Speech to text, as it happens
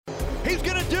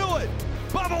do it.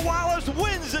 Bubba Wallace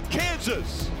wins at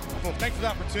Kansas. Well, thanks for the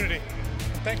opportunity.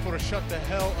 I'm thankful to shut the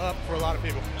hell up for a lot of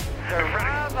people. The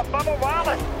rise of Bubba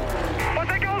Wallace. What's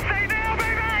it gonna say now,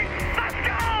 baby? Let's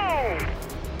go!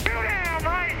 Shoot him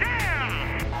right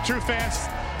now! True fans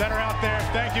that are out there,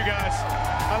 thank you guys.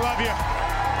 I love you.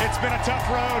 It's been a tough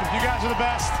road. You guys are the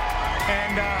best.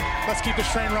 And let's keep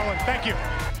this train rolling. Thank you.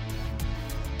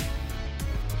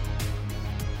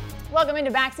 Welcome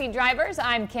into Backseat Drivers.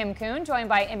 I'm Kim Kuhn, joined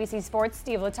by NBC Sports'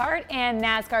 Steve Letarte and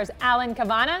NASCAR's Alan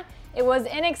Cavanna. It was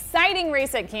an exciting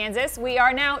race at Kansas. We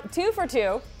are now 2 for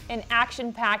 2 in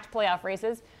action-packed playoff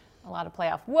races. A lot of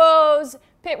playoff woes,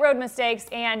 pit road mistakes,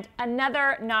 and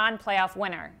another non-playoff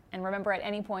winner. And remember, at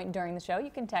any point during the show,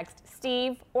 you can text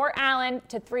Steve or Alan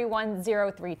to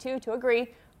 31032 to agree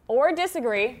or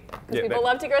disagree, because people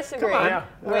love to disagree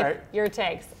with your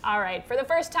takes. All right, for the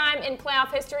first time in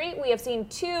playoff history, we have seen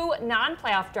 2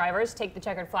 non-playoff drivers take the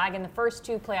checkered flag in the first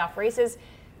 2 playoff races,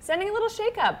 sending a little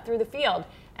shakeup through the field.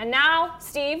 And now,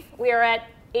 Steve, we are at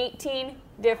 18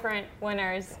 different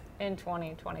winners in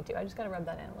 2022. I just got to rub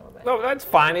that in a little bit. No, that's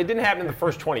fine. It didn't happen in the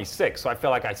first 26, so I feel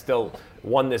like I still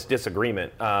won this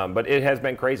disagreement. But it has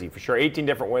been crazy, for sure. 18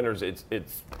 different winners, it's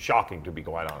shocking, to be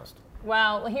quite honest.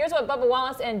 Well, here's what Bubba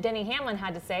Wallace and Denny Hamlin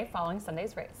had to say following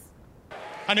Sunday's race.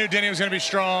 I knew Denny was going to be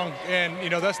strong, and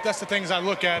you know that's the things I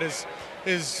look at is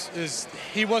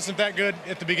he wasn't that good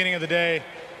at the beginning of the day,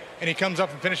 and he comes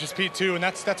up and finishes P2, and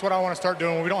that's what I want to start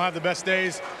doing when we don't have the best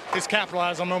days, is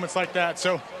capitalize on moments like that.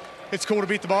 So it's cool to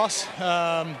beat the boss,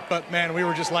 but man, we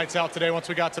were just lights out today once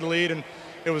we got to the lead, and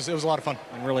it was a lot of fun.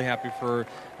 I'm really happy for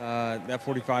that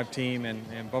 45 team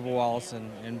and Bubba Wallace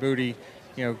and Booty.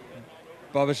 You know,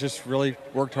 Bubba's just really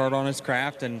worked hard on his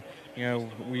craft, and you know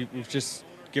we've just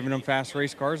given him fast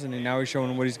race cars, and now he's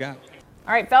showing what he's got.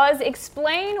 All right, fellas,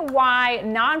 explain why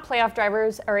non-playoff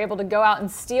drivers are able to go out and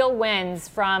steal wins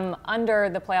from under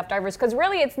the playoff drivers, because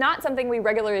really it's not something we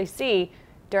regularly see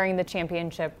during the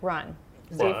championship run.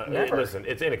 Well, listen,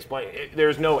 it's inexplainable.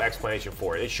 There's no explanation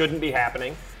for it. It shouldn't be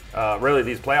happening. Really,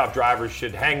 these playoff drivers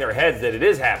should hang their heads that it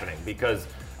is happening, because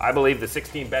I believe the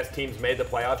 16 best teams made the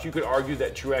playoffs. You could argue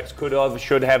that Truex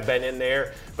should have been in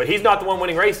there, but he's not the one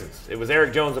winning races. It was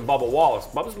Eric Jones and Bubba Wallace.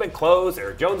 Bubba's been close.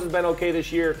 Eric Jones has been okay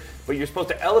this year, but you're supposed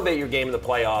to elevate your game in the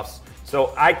playoffs.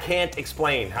 So I can't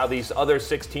explain how these other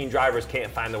 16 drivers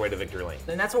can't find their way to victory lane.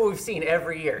 And that's what we've seen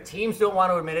every year. Teams don't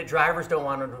want to admit it, drivers don't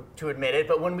want to admit it,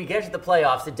 but when we get to the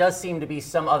playoffs, it does seem to be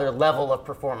some other level of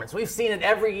performance. We've seen it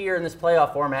every year in this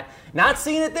playoff format. Not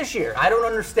seeing it this year. I don't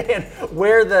understand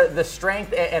where the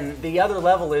strength and the other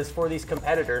level is for these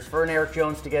competitors, for an Eric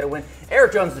Jones to get a win.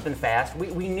 Eric Jones has been fast.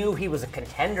 We knew he was a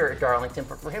contender at Darlington,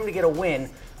 but for him to get a win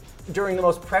during the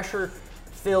most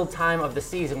pressure-filled time of the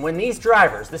season, when these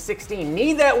drivers, the 16,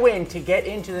 need that win to get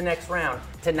into the next round,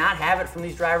 to not have it from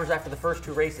these drivers after the first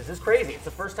 2 races is crazy. It's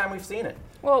the first time we've seen it.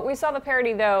 Well, we saw the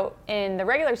parity, though, in the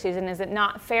regular season. Is it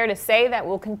not fair to say that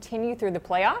will continue through the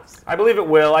playoffs? I believe it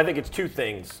will. I think it's 2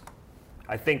 things.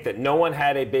 I think that no one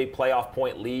had a big playoff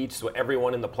point lead, so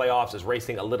everyone in the playoffs is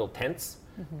racing a little tense.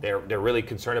 They're really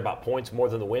concerned about points more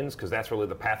than the wins, because that's really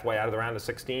the pathway out of the round of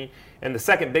 16. And the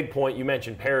second big point, you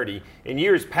mentioned parity. In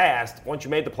years past, once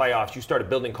you made the playoffs, you started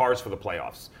building cars for the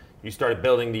playoffs. You started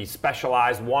building these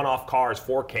specialized one-off cars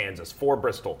for Kansas, for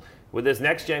Bristol. With this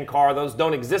next-gen car, those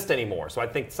don't exist anymore. So I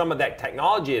think some of that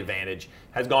technology advantage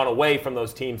has gone away from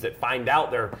those teams that find out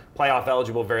they're playoff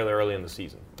eligible very early in the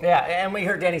season. Yeah, and we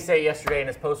heard Denny say yesterday in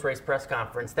his post-race press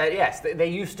conference that, yes, they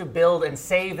used to build and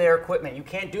save their equipment. You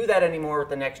can't do that anymore with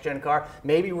the next-gen car.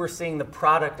 Maybe we're seeing the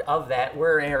product of that,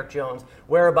 where Eric Jones,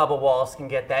 where Bubba Wallace can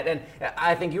get that. And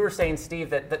I think you were saying, Steve,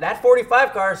 that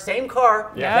 45 car, same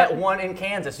car that won in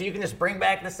Kansas. So you can just bring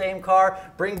back the same car,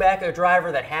 bring back a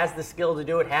driver that has the skill to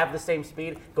do it, have the same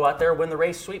speed, go out there, win the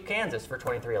race, sweep Kansas for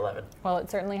 23-11. Well,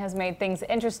 it certainly has made things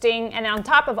interesting. And on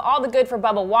top of all the good for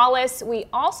Bubba Wallace, we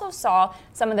also saw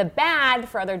some of the bad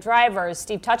for other drivers.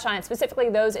 Steve touched on it, specifically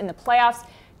those in the playoffs.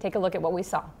 Take a look at what we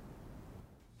saw.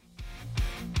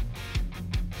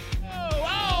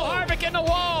 Harvick in the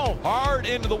wall. Hard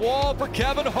into the wall for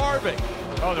Kevin Harvick.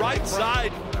 Right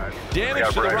side,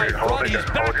 damage to the right front. He's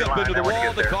back up into the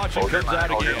wall. The caution comes out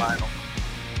again.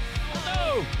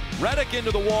 No, Reddick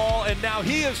into the wall, and now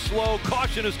he is slow.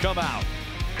 Caution has come out.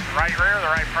 Right rear or the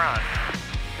right front?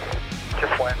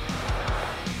 Just went.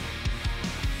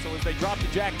 So as they drop the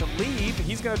jack to leave,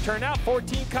 he's going to turn out.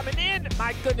 14 coming in.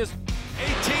 My goodness.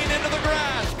 18 into the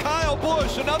grass. Kyle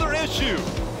Busch, another issue.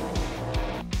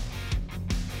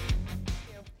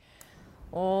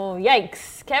 Oh,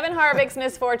 yikes. Kevin Harvick's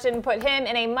misfortune put him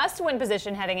in a must-win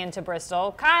position heading into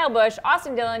Bristol. Kyle Busch,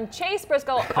 Austin Dillon, Chase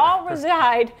Briscoe all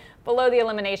reside below the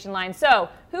elimination line. So,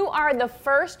 who are the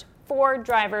first 4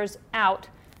 drivers out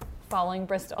following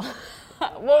Bristol?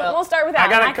 We'll start with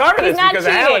Alan. I got to cover this because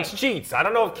cheating. Alex cheats. I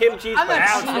don't know if Kim cheats, but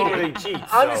Alex normally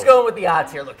cheats. I'm just going with the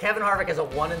odds here. Look, Kevin Harvick has a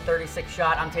 1 in 36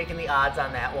 shot. I'm taking the odds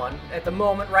on that one. At the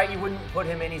moment, right, you wouldn't put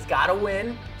him in. He's got to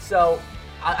win. So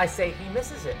I say he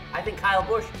misses it. I think Kyle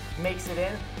Busch makes it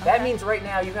in. That means right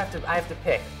now I have to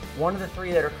pick one of the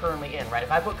 3 that are currently in, right?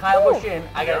 If I put Kyle Busch in,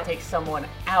 I got to take someone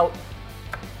out.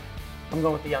 I'm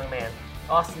going with the young man,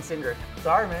 Austin Cindric.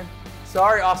 Sorry, man.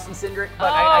 Sorry, Austin Cindric,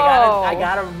 but I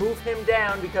gotta move him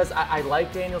down because I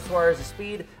like Daniel Suarez's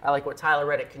speed. I like what Tyler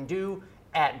Reddick can do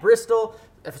at Bristol.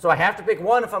 So I have to pick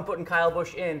one if I'm putting Kyle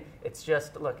Busch in. It's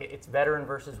just, look, it's veteran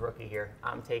versus rookie here.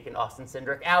 I'm taking Austin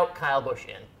Cindric out, Kyle Busch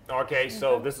in. Okay,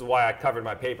 so this is why I covered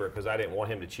my paper, because I didn't want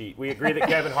him to cheat. We agree that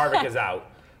Kevin Harvick is out.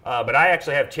 But I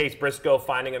actually have Chase Briscoe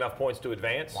finding enough points to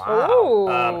advance.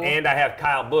 Wow. And I have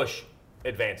Kyle Busch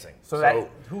advancing. So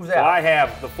who's out? So I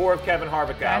have the 4 of Kevin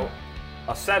Harvick out.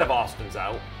 A set of Austin's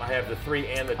out. I have the 3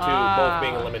 and the 2 both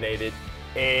being eliminated.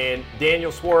 And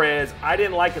Daniel Suarez, I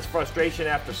didn't like his frustration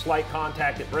after slight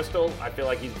contact at Bristol. I feel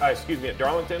like he's, at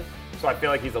Darlington. So I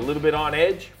feel like he's a little bit on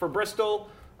edge for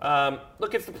Bristol.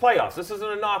 Look, it's the playoffs. This isn't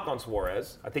a knock on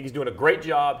Suarez. I think he's doing a great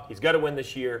job. He's got to win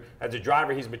this year. As a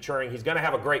driver, he's maturing. He's going to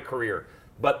have a great career.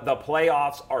 But the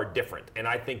playoffs are different. And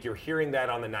I think you're hearing that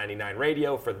on the 99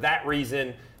 radio. For that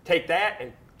reason, take that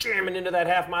and jam it into that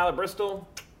half mile at Bristol.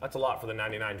 That's a lot for the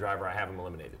 99 driver. I have him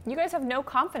eliminated. You guys have no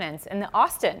confidence in the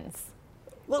Austins.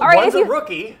 Look, one's a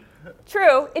rookie.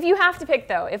 True. If you have to pick,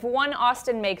 though, if one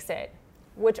Austin makes it,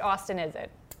 which Austin is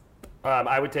it?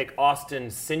 I would take Austin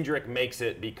Cindric makes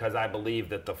it because I believe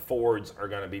that the Fords are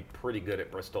going to be pretty good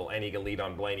at Bristol, and he can lead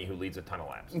on Blaney, who leads a ton of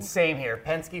laps. Same here.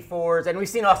 Penske Fords, and we've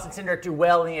seen Austin Cindric do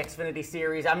well in the Xfinity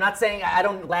Series. I'm not saying I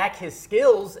don't lack his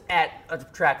skills at a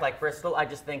track like Bristol. I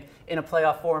just think in a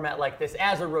playoff format like this,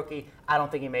 as a rookie, I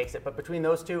don't think he makes it. But between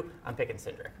those 2, I'm picking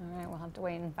Cindric. All right, we'll have to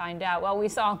wait and find out. Well, we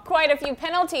saw quite a few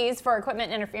penalties for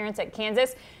equipment interference at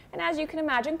Kansas, and as you can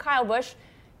imagine, Kyle Busch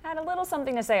had a little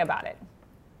something to say about it.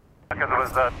 Because it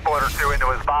was a foot or 2 into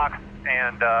his box,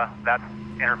 and that's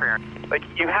interference. Like,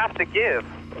 you have to give.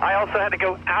 I also had to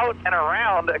go out and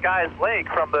around a guy's leg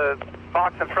from the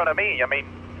box in front of me. I mean,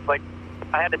 like,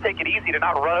 I had to take it easy to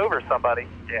not run over somebody.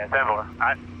 Yeah, similar.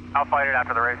 I'll fight it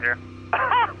after the race here.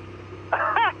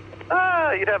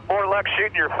 You'd have more luck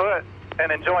shooting your foot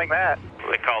and enjoying that.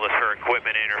 They call this for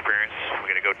equipment interference. We're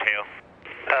going to go tail.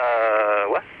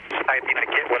 What? I mean, I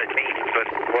get what it means, but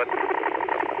what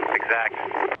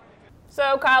exact?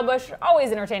 So Kyle Busch,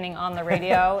 always entertaining on the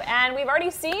radio, and we've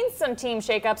already seen some team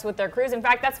shakeups with their crews. In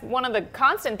fact, that's one of the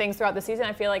constant things throughout the season.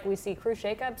 I feel like we see crew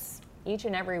shakeups each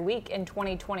and every week in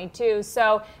 2022.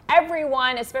 So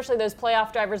everyone, especially those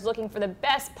playoff drivers, looking for the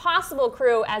best possible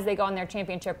crew as they go on their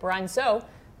championship run. So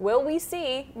will we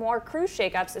see more crew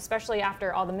shakeups, especially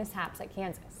after all the mishaps at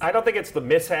Kansas? I don't think it's the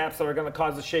mishaps that are going to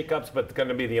cause the shakeups, but it's going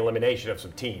to be the elimination of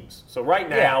some teams. So right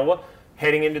now,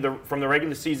 heading into from the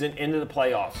regular season into the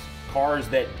playoffs, cars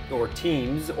that, or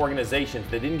teams, organizations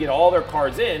that didn't get all their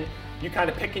cars in, you kind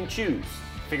of pick and choose.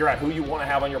 Figure out who you want to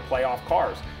have on your playoff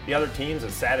cars. The other teams,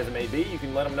 as sad as it may be, you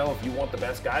can let them know if you want the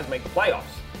best guys make the playoffs.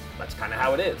 That's kind of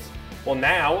how it is. Well,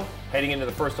 now, heading into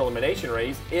the first elimination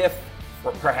race, if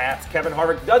perhaps Kevin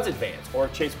Harvick does advance, or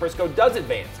if Chase Briscoe does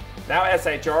advance, now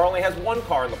SHR only has 1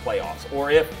 car in the playoffs.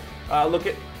 Or if, look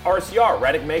at RCR,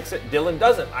 Reddick makes it, Dillon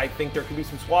doesn't. I think there could be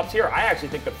some swaps here. I actually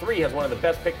think the 3 has one of the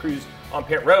best pit crews on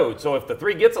pit road. So if the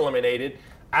 3 gets eliminated,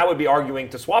 I would be arguing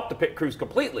to swap the pit crews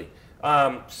completely.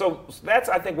 So that's,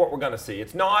 I think, what we're going to see.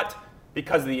 It's not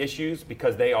because of the issues,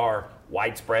 because they are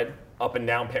widespread up and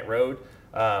down pit road.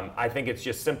 I think it's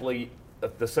just simply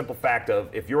the simple fact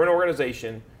of if you're an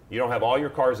organization, you don't have all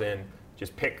your cars in,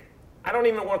 just pick. I don't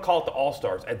even want to call it the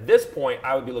all-stars. At this point,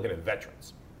 I would be looking at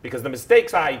veterans because the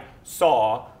mistakes I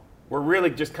saw were really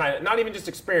just kind of, not even just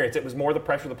experience, it was more the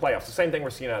pressure of the playoffs. The same thing we're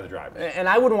seeing out of the drivers. And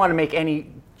I wouldn't want to make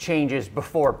any changes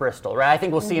before Bristol, right? I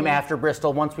think we'll see them after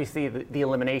Bristol once we see the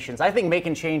eliminations. I think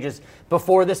making changes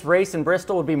before this race in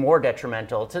Bristol would be more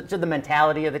detrimental to the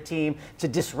mentality of the team, to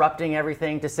disrupting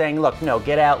everything, to saying, look, no,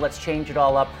 get out, let's change it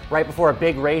all up right before a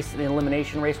big race, the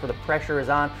elimination race where the pressure is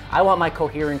on. I want my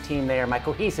coherent team there, my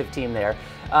cohesive team there.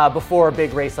 Before a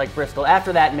big race like Bristol.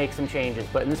 After that, make some changes.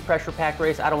 But in this pressure-packed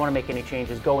race, I don't want to make any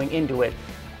changes going into it.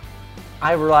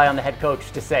 I rely on the head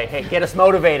coach to say, hey, get us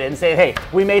motivated and say, hey,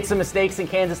 we made some mistakes in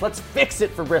Kansas. Let's fix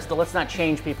it for Bristol. Let's not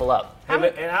change people up. And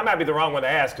I might be the wrong one to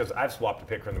ask because I've swapped a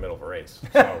pick in the middle of a race.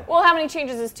 So. Well, how many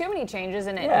changes is too many changes,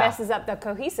 and it messes up the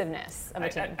cohesiveness of a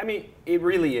team. I mean, it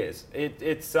really is.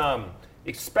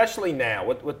 especially now,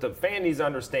 what the fan needs to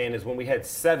understand is when we had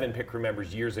 7 pit crew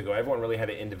members years ago, everyone really had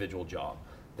an individual job.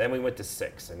 Then we went to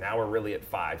 6, and now we're really at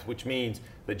 5, which means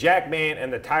the jackman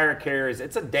and the tire carriers,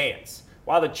 it's a dance.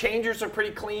 While the changers are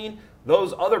pretty clean,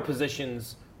 those other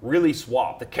positions really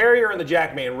swap. The carrier and the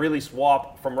jackman really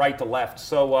swap from right to left.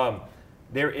 So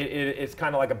it's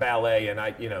kind of like a ballet,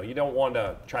 and you don't want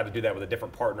to try to do that with a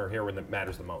different partner here when it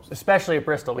matters the most. Especially at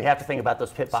Bristol, we have to think about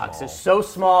those pit boxes. So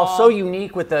small, so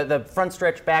unique with the front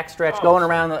stretch, back stretch, going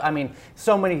around. I mean,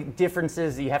 so many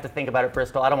differences that you have to think about at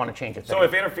Bristol. I don't want to change it. So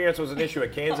if interference was an issue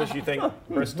at Kansas, you think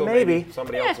Bristol maybe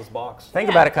somebody else's box? Think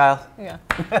about it, Kyle. Yeah.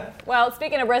 Well,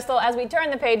 speaking of Bristol, as we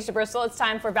turn the page to Bristol, it's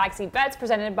time for Backseat Bets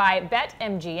presented by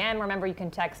BetMGM. Remember, you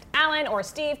can text Alan or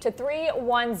Steve to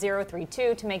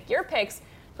 31032 to make your picks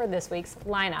for this week's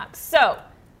lineup. So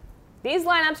these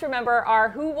lineups, remember, are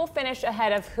who will finish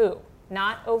ahead of who,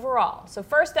 not overall. So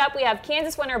first up, we have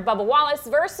Kansas winner Bubba Wallace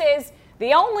versus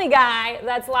the only guy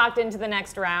that's locked into the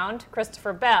next round,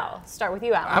 Christopher Bell. Start with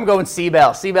you, Alan. I'm going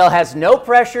C-Bell. C-Bell has no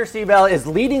pressure. C-Bell is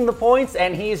leading the points,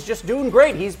 and he's just doing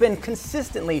great. He's been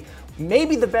consistently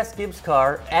maybe the best Gibbs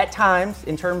car at times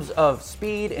in terms of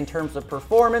speed, in terms of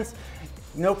performance.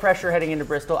 No pressure heading into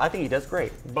Bristol. I think he does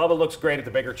great. Bubba looks great at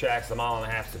the bigger tracks, the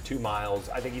 1.5 to 2 miles.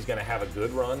 I think he's going to have a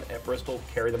good run at Bristol,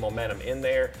 carry the momentum in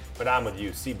there. But I'm with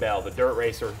you. C-Bell, the dirt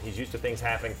racer, he's used to things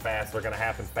happening fast. They're going to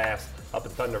happen fast up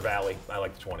in Thunder Valley. I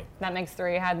like the 20. That makes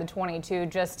 3. I had the 22.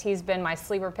 He's been my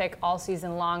sleeper pick all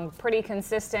season long. Pretty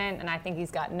consistent, and I think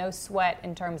he's got no sweat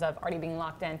in terms of already being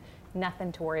locked in.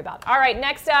 Nothing to worry about. All right,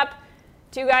 next up,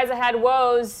 2 guys that had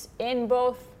woes in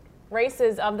both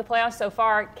races of the playoffs so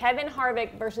far. Kevin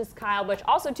Harvick versus Kyle Busch.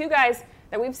 Also 2 guys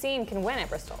that we've seen can win at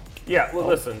Bristol. Yeah, well,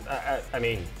 listen, I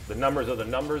mean, the numbers are the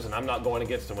numbers, and I'm not going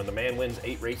against them. When the man wins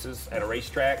 8 races at a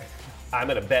racetrack, I'm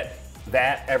going to bet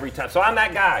that every time. So I'm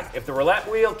that guy. If the roulette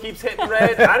wheel keeps hitting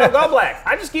red, I don't go black.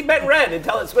 I just keep betting red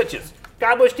until it switches.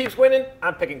 Kyle Busch keeps winning,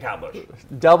 I'm picking Kyle Busch.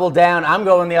 Double down. I'm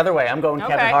going the other way. I'm going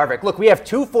Kevin Harvick. Look, we have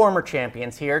 2 former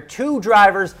champions here, 2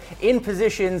 drivers in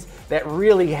positions that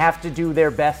really have to do their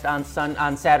best on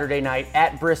Saturday night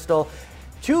at Bristol.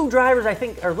 2 drivers, I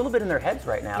think, are a little bit in their heads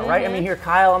right now, right? I mean, hear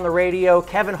Kyle on the radio,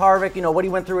 Kevin Harvick, what he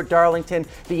went through at Darlington,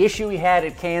 the issue he had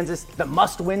at Kansas, the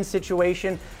must-win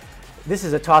situation. This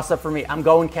is a toss-up for me. I'm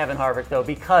going Kevin Harvick, though,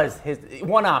 because his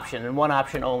one option and one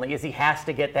option only is he has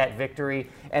to get that victory,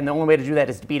 and the only way to do that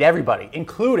is to beat everybody,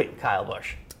 including Kyle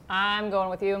Busch. I'm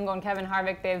going with you. I'm going Kevin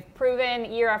Harvick. They've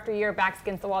proven year after year, backs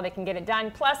against the wall, they can get it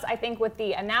done. Plus, I think with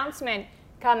the announcement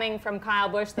coming from Kyle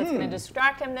Busch that's going to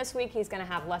distract him this week, he's going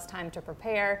to have less time to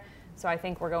prepare. So I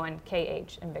think we're going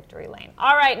KH in victory lane.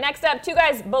 All right, next up, 2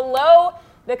 guys below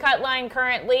the cut line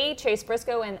currently, Chase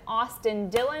Briscoe and Austin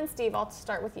Dillon. Steve, I'll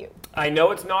start with you. I know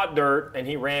it's not dirt, and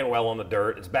he ran well on the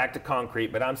dirt. It's back to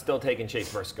concrete, but I'm still taking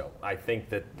Chase Briscoe. I think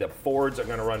that the Fords are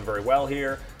going to run very well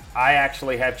here. I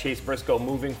actually have Chase Briscoe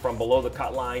moving from below the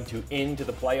cut line to into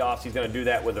the playoffs. He's going to do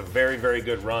that with a very, very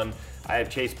good run. I have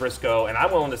Chase Briscoe, and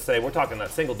I'm willing to say we're talking a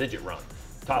single-digit run.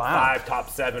 Top 5, top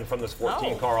 7 from this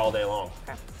 14 car all day long.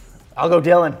 Okay. I'll go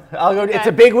Dillon. It's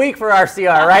a big week for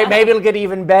RCR, right? Maybe it'll get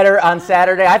even better on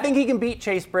Saturday. I think he can beat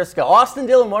Chase Briscoe. Austin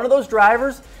Dillon, one of those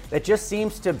drivers that just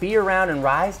seems to be around and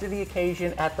rise to the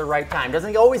occasion at the right time.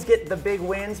 Doesn't always get the big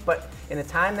wins, but in the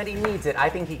time that he needs it, I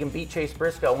think he can beat Chase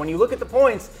Briscoe. When you look at the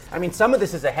points, I mean, some of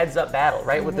this is a heads-up battle,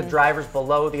 right, with the drivers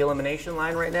below the elimination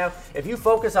line right now. If you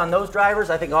focus on those drivers,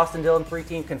 I think Austin Dillon 3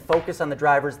 team can focus on the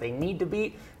drivers they need to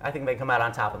beat. I think they come out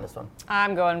on top in this one.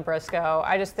 I'm going Briscoe.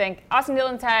 I just think Austin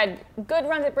Dillon's had good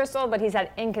runs at Bristol, but he's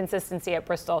had inconsistency at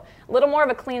Bristol. A little more of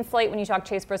a clean slate when you talk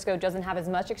Chase Briscoe, doesn't have as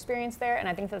much experience there, and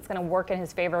I think that's going to work in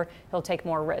his favor. He'll take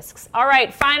more risks. All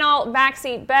right, final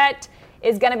backseat bet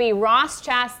is going to be Ross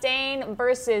Chastain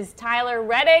versus Tyler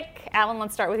Reddick. Alan,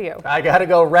 let's start with you. I got to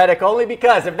go Reddick only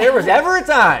because if there was ever a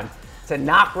time to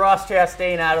knock Ross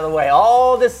Chastain out of the way,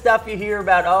 all this stuff you hear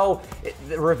about,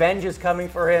 the revenge is coming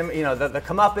for him, the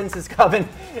comeuppance is coming,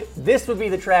 this would be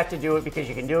the track to do it because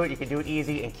you can do it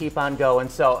easy and keep on going.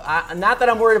 So not that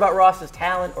I'm worried about Ross's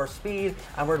talent or speed,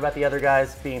 I'm worried about the other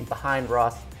guys being behind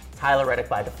Ross. Tyler Reddick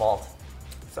by default.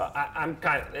 So I'm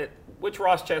kind of, which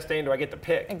Ross Chastain do I get to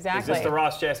pick? Exactly. Is this the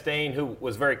Ross Chastain who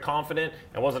was very confident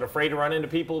and wasn't afraid to run into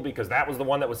people because that was the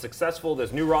one that was successful?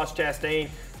 This new Ross Chastain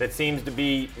that seems to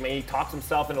be, he talks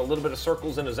himself in a little bit of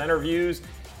circles in his interviews.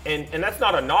 And that's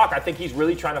not a knock. I think he's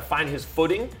really trying to find his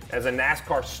footing as a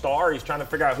NASCAR star. He's trying to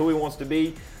figure out who he wants to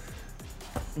be.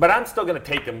 But I'm still going to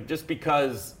take him just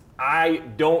because I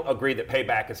don't agree that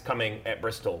payback is coming at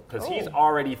Bristol because he's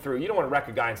already through. You don't want to wreck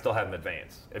a guy and still have him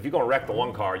advance. If you're going to wreck the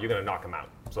one car, you're going to knock him out.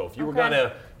 So if you were going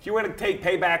to take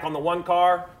payback on the one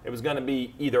car, it was going to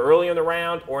be either early in the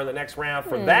round or in the next round.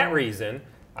 For that reason,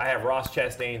 I have Ross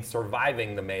Chastain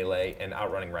surviving the melee and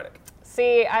outrunning Reddick.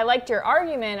 See, I liked your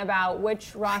argument about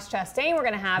which Ross Chastain we're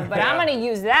going to have, but I'm going to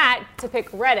use that to pick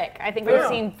Reddick. I think we've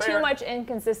seen too much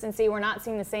inconsistency. We're not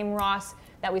seeing the same Ross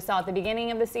that we saw at the beginning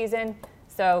of the season.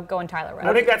 So going Tyler Reddick.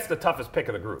 I think that's the toughest pick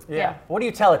of the group. Yeah. What do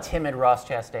you tell a timid Ross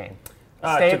Chastain?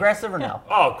 Stay aggressive or no?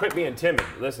 Oh, quit being timid.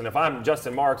 Listen, if I'm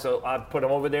Justin Marks, I'd put him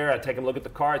over there. I'd take him a look at the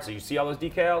card. So you see all those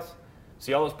decals?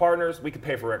 See all those partners? We could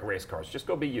pay for race cars. Just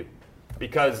go be you.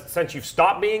 Because since you've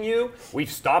stopped being you, we've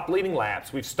stopped leading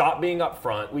laps. We've stopped being up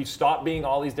front. We've stopped being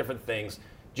all these different things.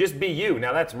 Just be you.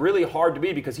 Now, that's really hard to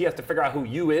be because he has to figure out who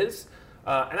you is.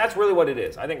 And that's really what it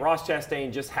is. I think Ross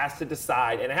Chastain just has to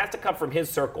decide, and it has to come from his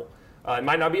circle. It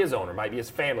might not be his owner. It might be his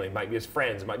family. It might be his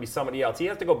friends. It might be somebody else. He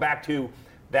has to go back to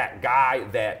that guy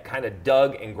that kind of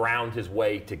dug and ground his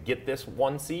way to get this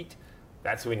one seat.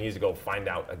 That's who he needs to go find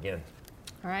out again.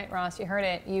 All right, Ross, you heard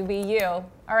it. You be you. All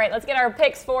right, let's get our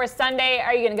picks for Sunday.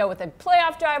 Are you going to go with a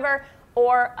playoff driver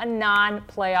or a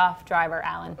non-playoff driver,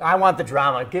 Alan? I want the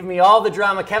drama. Give me all the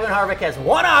drama. Kevin Harvick has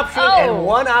one option and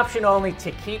one option only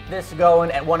to keep this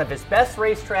going at one of his best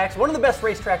racetracks, one of the best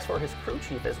racetracks for his crew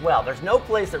chief as well. There's no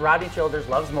place that Rodney Childers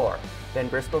loves more than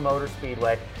Bristol Motor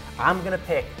Speedway. I'm going to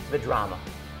pick the drama.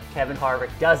 Kevin Harvick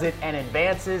does it and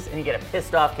advances, and you get a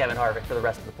pissed off Kevin Harvick for the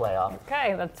rest of the playoff.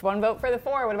 Okay, that's one vote for the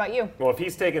 4. What about you? Well, if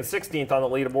he's taking 16th on the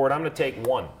leaderboard, I'm going to take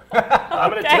 1.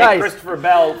 I'm going to take Christopher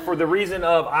Bell for the reason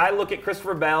of I look at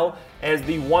Christopher Bell as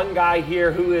the one guy here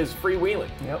who is freewheeling.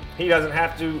 Yep. He doesn't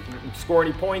have to score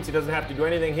any points. He doesn't have to do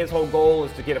anything. His whole goal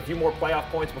is to get a few more playoff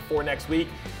points before next week.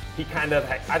 He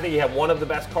I think he had one of the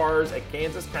best cars at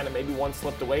Kansas, kind of maybe one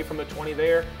slipped away from the 20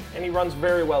 there, and he runs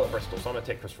very well at Bristol, so I'm going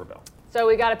to take Christopher Bell. So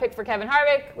we got a pick for Kevin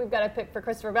Harvick. We've got a pick for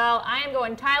Christopher Bell. I am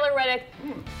going Tyler Reddick.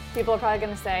 People are probably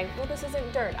going to say, well, this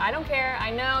isn't dirt. I don't care. I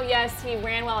know, yes, he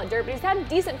ran well at dirt, but he's had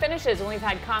decent finishes when we've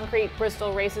had concrete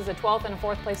Bristol races, a 12th and a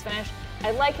 4th place finish.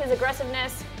 I like his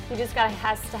aggressiveness. He just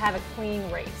has to have a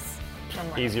clean race.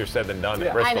 Easier said than done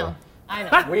at Bristol. I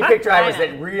know. We pick drivers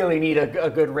that really need a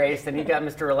good race, and you got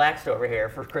Mr. Relaxed over here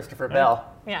for Christopher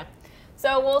Bell. Yeah.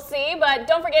 So we'll see, but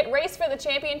don't forget, Race for the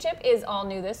Championship is all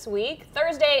new this week.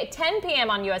 Thursday at 10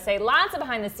 p.m. on USA. Lots of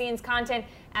behind-the-scenes content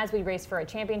as we race for a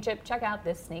championship. Check out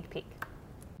this sneak peek.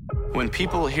 When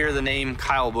people hear the name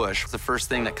Kyle Busch, the first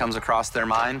thing that comes across their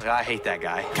mind, I hate that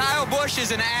guy. Kyle Busch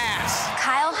is an ass.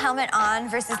 Kyle helmet on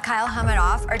versus Kyle helmet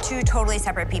off are two totally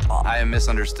separate people. I am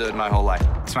misunderstood my whole life.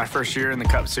 It's my first year in the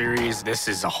Cup Series. This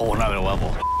is a whole nother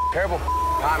level. Terrible.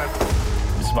 Got it.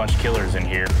 There's a bunch of killers in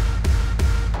here.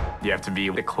 You have to be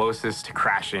the closest to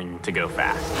crashing to go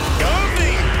fast.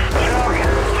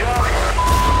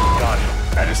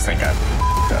 Gosh, I just think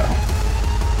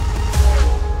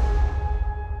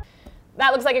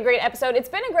That looks like a great episode. It's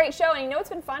been a great show, and it's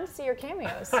been fun to see your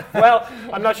cameos. Well,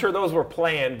 I'm not sure those were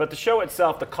planned, but the show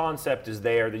itself, the concept is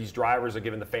there. These drivers are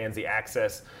giving the fans the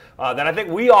access that I think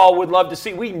we all would love to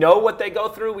see. We know what they go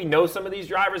through. We know some of these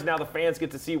drivers. Now the fans get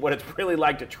to see what it's really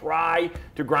like to try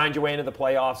to grind your way into the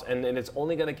playoffs, and it's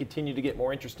only going to continue to get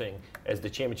more interesting as the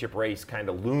championship race kind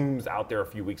of looms out there a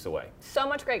few weeks away. So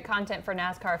much great content for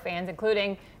NASCAR fans,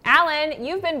 including Alan.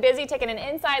 You've been busy taking an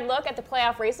inside look at the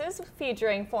playoff races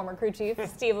featuring former crew chief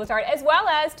Steve Letarte, as well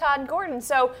as Todd Gordon.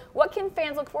 So what can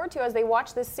fans look forward to as they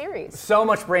watch this series? So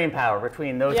much brain power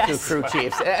between those two crew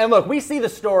chiefs. And look, we see the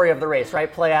story of the race,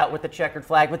 right, play out with the checkered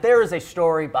flag, but there is a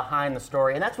story behind the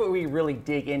story, and that's what we really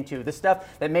dig into. The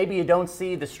stuff that maybe you don't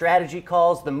see, the strategy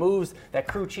calls, the moves that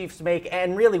crew chiefs make,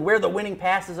 and really where the winning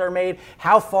passes are made,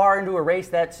 how far into a race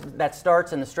that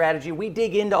starts, and the strategy. We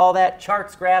dig into all that,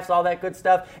 charts, graphs, all that good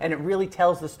stuff, and it really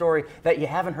tells the story that you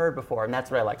haven't heard before, and that's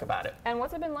what I like about it. And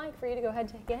what's it been like for you to go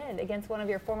head-to-head against one of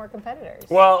your former competitors?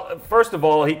 Well, first of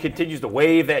all, he continues to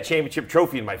wave that championship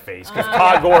trophy in my face. Because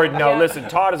Todd Gordon, listen,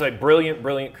 Todd is a brilliant,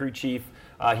 brilliant crew chief.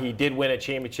 He did win a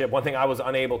championship, one thing I was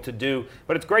unable to do.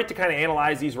 But it's great to kind of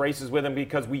analyze these races with him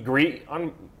because we agree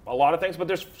on a lot of things, but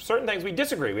there's certain things we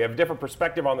disagree. We have a different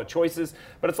perspective on the choices.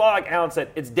 But it's a lot like Alan said,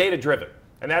 it's data-driven.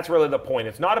 And that's really the point.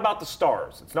 It's not about the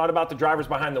stars. It's not about the drivers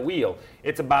behind the wheel.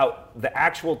 It's about the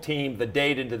actual team, the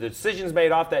data, the decisions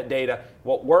made off that data,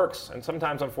 what works, and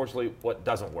sometimes, unfortunately, what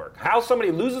doesn't work. How somebody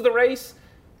loses the race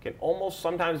can almost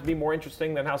sometimes be more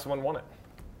interesting than how someone won it.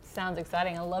 Sounds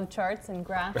exciting. I love charts and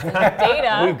graphs and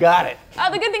data. We've got it.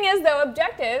 The good thing is, though,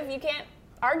 objective. You can't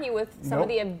argue with some of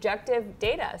the objective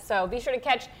data. So be sure to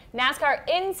catch NASCAR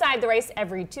Inside the Race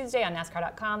every Tuesday on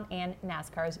NASCAR.com and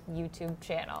NASCAR's YouTube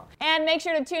channel. And make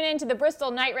sure to tune in to the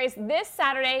Bristol Night Race this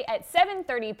Saturday at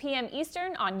 7:30 p.m.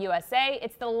 Eastern on USA.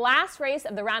 It's the last race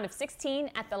of the round of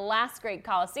 16 at the Last Great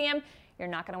Coliseum. You're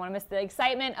not going to want to miss the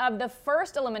excitement of the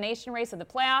first elimination race of the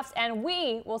playoffs, and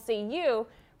we will see you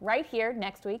right here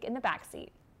next week in the backseat.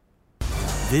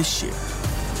 This year,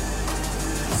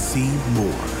 see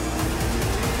more.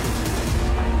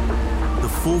 The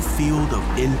full field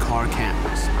of in-car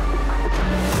cameras.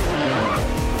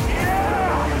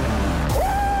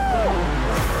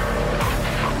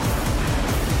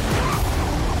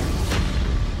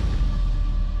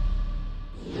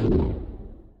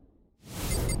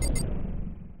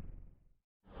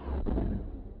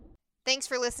 Thanks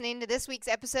for listening to this week's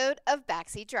episode of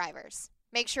Backseat Drivers.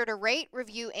 Make sure to rate,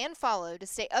 review, and follow to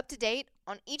stay up to date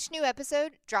on each new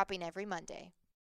episode dropping every Monday.